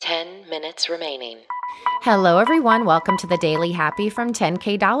minutes remaining. Hello, everyone. Welcome to the Daily Happy from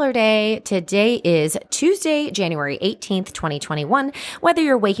 10K Dollar Day. Today is Tuesday, January 18th, 2021. Whether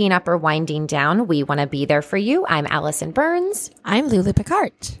you're waking up or winding down, we want to be there for you. I'm Allison Burns. I'm Lulu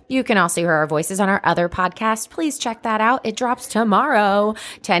Picard. You can also hear our voices on our other podcast. Please check that out. It drops tomorrow,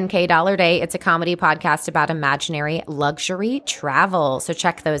 10K Dollar Day. It's a comedy podcast about imaginary luxury travel. So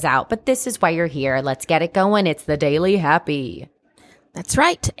check those out. But this is why you're here. Let's get it going. It's the Daily Happy. That's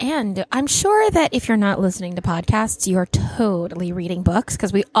right. And I'm sure that if you're not listening to podcasts, you're totally reading books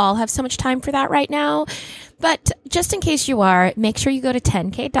because we all have so much time for that right now. But just in case you are, make sure you go to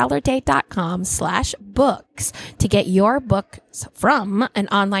 10kdollarday.com/books to get your books from an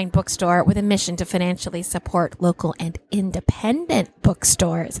online bookstore with a mission to financially support local and independent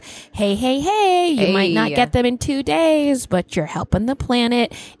bookstores. Hey, you might not get them in 2 days, but you're helping the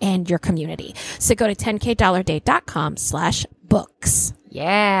planet and your community. So go to 10kdollarday.com/books.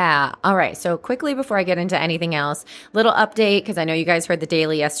 Yeah. All right. So quickly before I get into anything else, little update because I know you guys heard the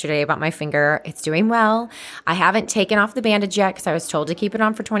daily yesterday about my finger. It's doing well. I haven't taken off the bandage yet because I was told to keep it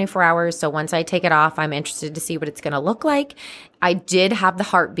on for 24 hours. So once I take it off, I'm interested to see what it's going to look like. I did have the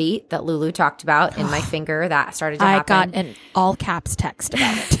heartbeat that Lulu talked about in my finger. That started to happen. I got an all caps text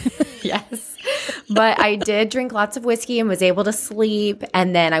about it. Yes. But I did drink lots of whiskey and was able to sleep.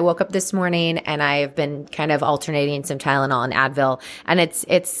 And then I woke up this morning and I've been kind of alternating some Tylenol and Advil, and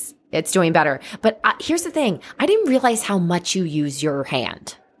it's doing better. But here's the thing. I didn't realize how much you use your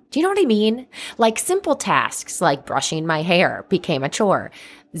hand. Do you know what I mean? Like simple tasks like brushing my hair became a chore.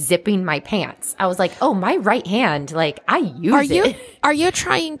 Zipping my pants. I was like, oh, my right hand, like I use it. Are you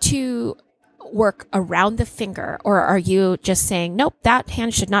trying to work around the finger, or are you just saying, nope, that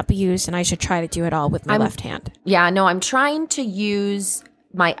hand should not be used and I should try to do it all with my left hand? Yeah, no, I'm trying to use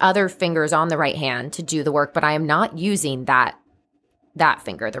my other fingers on the right hand to do the work, but I am not using that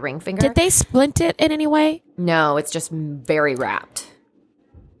finger, the ring finger. Did they splint it in any way? No, it's just very wrapped.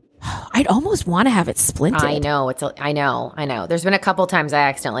 I'd almost want to have it splinted. I know. I know. There's been a couple times I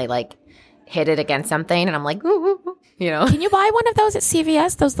accidentally like hit it against something and I'm like, ooh, you know. Can you buy one of those at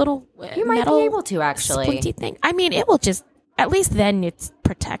CVS? Those little you might be able to actually. Splinty thing. I mean, it will just, at least then it's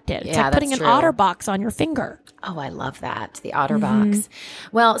protected. It's like putting an otter box on your finger. Oh, I love that. The otter box.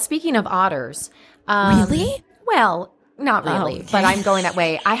 Well, speaking of otters. Really? Well, not really, okay. but I'm going that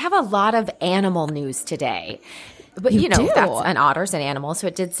way. I have a lot of animal news today. But, you know, do? that's an otter's an animal, so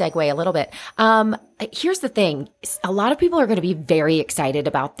it did segue a little bit. Here's the thing. A lot of people are going to be very excited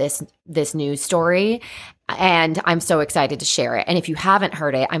about this news story, and I'm so excited to share it. And if you haven't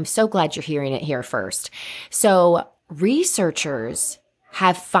heard it, I'm so glad you're hearing it here first. So researchers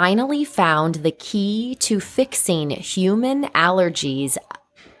have finally found the key to fixing human allergies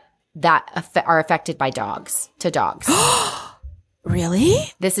that are affected by dogs. Really?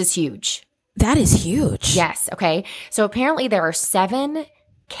 This is huge. That is huge. Yes. Okay. So apparently there are 7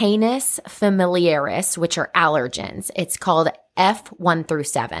 Canis familiaris, which are allergens. It's called F1 through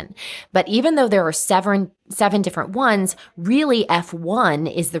 7. But even though there are seven different ones, really F1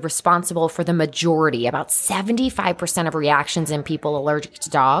 is the responsible for the majority. About 75% of reactions in people allergic to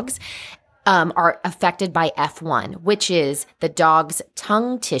dogs are affected by F1, which is the dog's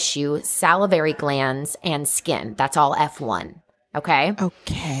tongue tissue, salivary glands, and skin. That's all F1. Okay.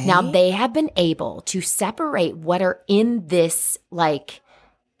 Now they have been able to separate what are in this like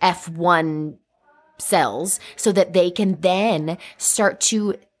F1 cells so that they can then start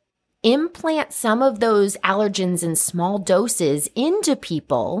to implant some of those allergens in small doses into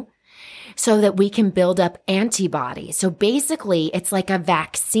people so that we can build up antibodies. So basically it's like a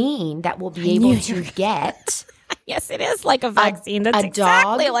vaccine that we'll be able to get. Yes, it is like a vaccine. That's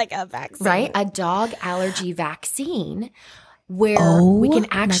exactly like a vaccine. Right? A dog allergy vaccine where we can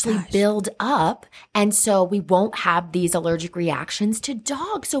actually build up, and so we won't have these allergic reactions to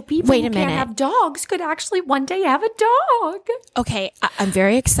dogs. So people who can't have dogs could actually one day have a dog. Okay, I'm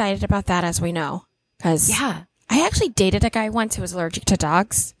very excited about that, as we know, because I actually dated a guy once who was allergic to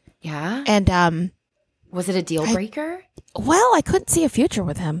dogs. Yeah, and was it a deal breaker? Well, I couldn't see a future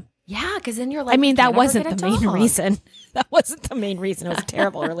with him. Yeah, because then you're like, I mean, that wasn't the main reason. That wasn't the main reason. It was a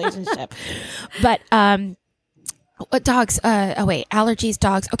terrible relationship, but dogs, allergies,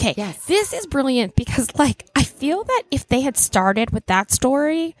 dogs. Okay. Yes. This is brilliant because like, I feel that if they had started with that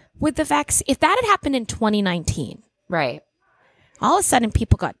story with the vaccine, if that had happened in 2019, right. All of a sudden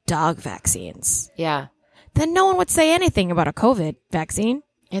people got dog vaccines. Yeah. Then no one would say anything about a COVID vaccine.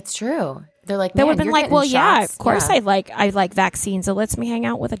 It's true. They're like, they would have been like, well, shots. yeah, of course I like vaccines. So lets me hang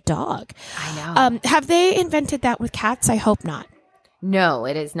out with a dog. I know. Have they invented that with cats? I hope not. No,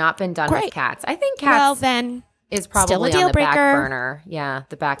 it has not been done with cats. I think cats. Well, then is probably deal on the back breaker. burner. Yeah,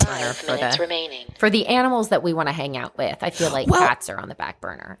 the back burner 5 minutes remaining. for the animals that we want to hang out with. I feel like cats are on the back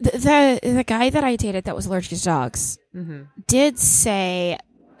burner. The guy that I dated that was allergic to dogs did say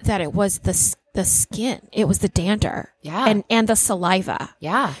that it was the skin. It was the dander. Yeah. And the saliva.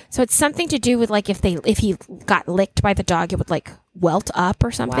 Yeah. So it's something to do with like if he got licked by the dog, it would like welt up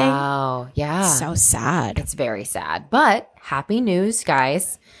or something. Wow. Yeah. So sad. It's very sad. But happy news,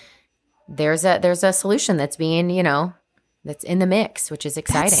 guys. There's a solution that's being, that's in the mix, which is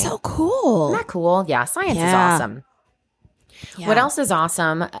exciting. That's so cool. Isn't that cool? Yeah, science is Yeah. awesome. Yeah. What else is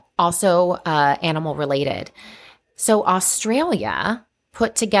awesome? Also animal related. So Australia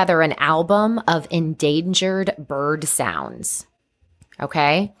put together an album of endangered bird sounds.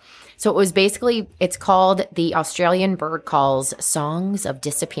 Okay? So it was it's called the Australian Bird Calls Songs of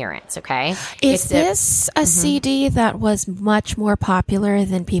Disappearance, okay? Is this a CD that was much more popular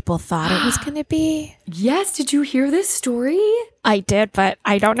than people thought it was going to be? Yes, did you hear this story? I did, but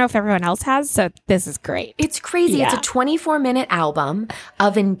I don't know if everyone else has, so this is great. It's crazy. Yeah. It's a 24-minute album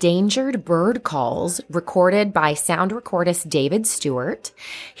of endangered bird calls recorded by sound recordist David Stewart.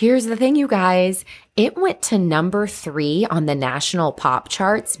 Here's the thing, you guys. It went to number 3 on the national pop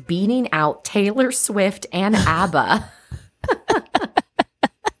charts, beating out Taylor Swift and ABBA.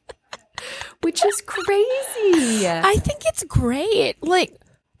 Which is crazy. I think it's great. Like,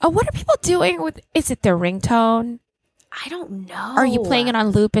 what are people doing with? Is it their ringtone? I don't know. Are you playing it on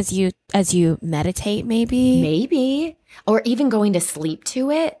loop as you meditate? Maybe. Maybe. Or even going to sleep to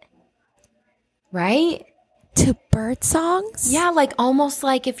it. Right? To bird songs? Yeah, like almost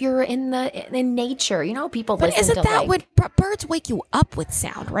like if you're in nature, people But listen isn't to that what birds wake you up with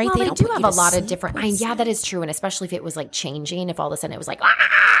sound, right? Well, they don't do put have you a to lot of sleep different. with Yeah, sound. that is true, and especially if it was like changing, if all of a sudden it was like,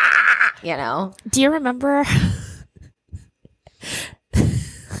 Do you remember?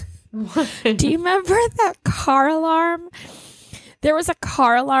 Do you remember that car alarm? There was a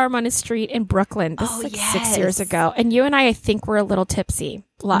car alarm on a street in Brooklyn. This is like 6 years ago. And you and I think, were a little tipsy,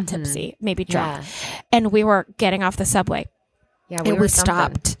 tipsy, maybe drunk. Yeah. And we were getting off the subway. Yeah, And we were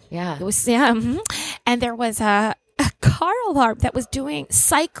stopped. something. Yeah, It was, and there was a car alarm that was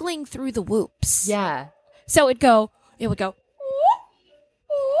cycling through the whoops. yeah. So it would go.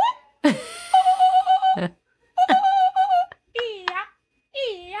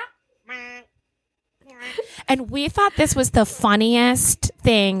 And we thought this was the funniest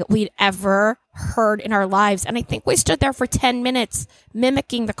thing we'd ever heard in our lives. And I think we stood there for 10 minutes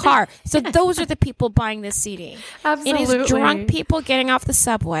mimicking the car. So those are the people buying this CD. Absolutely. It is drunk people getting off the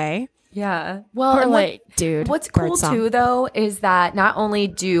subway. Yeah. Well, We're and like, dude. what's cool bird song. too, though, is that not only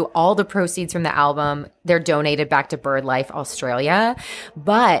do all the proceeds from the album, they're donated back to BirdLife Australia,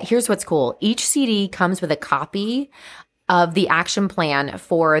 but here's what's cool. Each CD comes with a copy of the action plan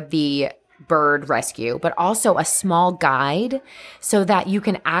for the bird rescue, but also a small guide so that you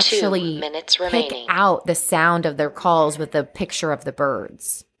can actually 2 minutes pick remaining. out the sound of their calls with a picture of the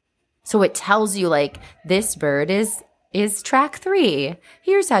birds. So it tells you like this bird is track 3.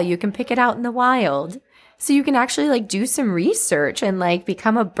 Here's how you can pick it out in the wild. So you can actually like do some research and like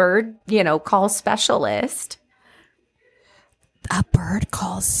become a bird, call specialist. A bird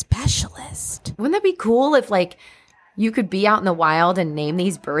call specialist. Wouldn't that be cool if like you could be out in the wild and name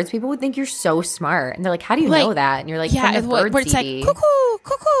these birds? People would think you're so smart. And they're like, how do you know that? And you're like, from the bird where it's like, CD. cuckoo,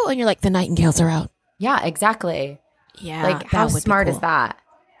 cuckoo. And you're like, the nightingales are out. Yeah, exactly. Yeah. Like how that would be smart cool. is that?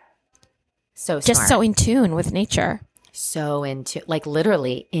 So smart. Just so in tune with nature. So in tune, like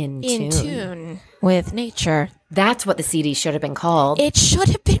literally in tune. In tune with nature. That's what the CD should have been called. It should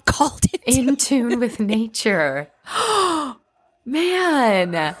have been called In tune with nature.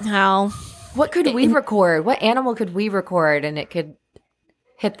 Man. Now, What could we record? What animal could we record and it could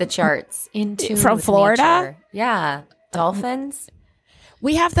hit the charts? In tune From with Florida? nature. Yeah. Dolphins?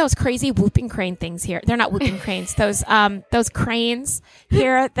 we have those crazy whooping crane things here. They're not whooping cranes. Those cranes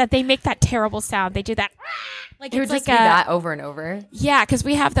here that they make that terrible sound. They do that. Like It would it's just like be that over and over. Yeah, because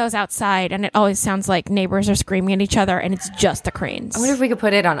we have those outside, and it always sounds like neighbors are screaming at each other, and it's just the cranes. I wonder if we could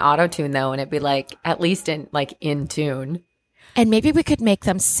put it on auto tune though, and it'd be like at least in tune. And maybe we could make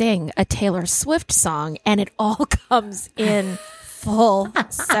them sing a Taylor Swift song, and it all comes in full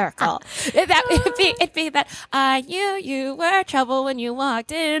circle. It'd be that I knew you were trouble when you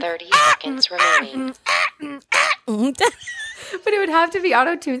walked in. 30 seconds remaining. But it would have to be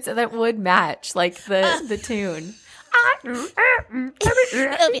auto tuned so that it would match like the tune.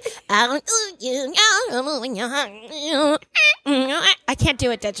 I can't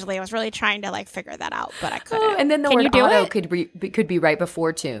do it digitally. I was really trying to figure that out, but I couldn't. And then the Can word you do auto it? could be right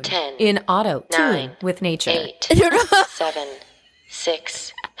before tune. 10, in auto 9, tune with nature. 8, 7,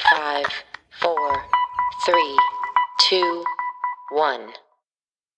 6, 5, 4, 3, 2, 1.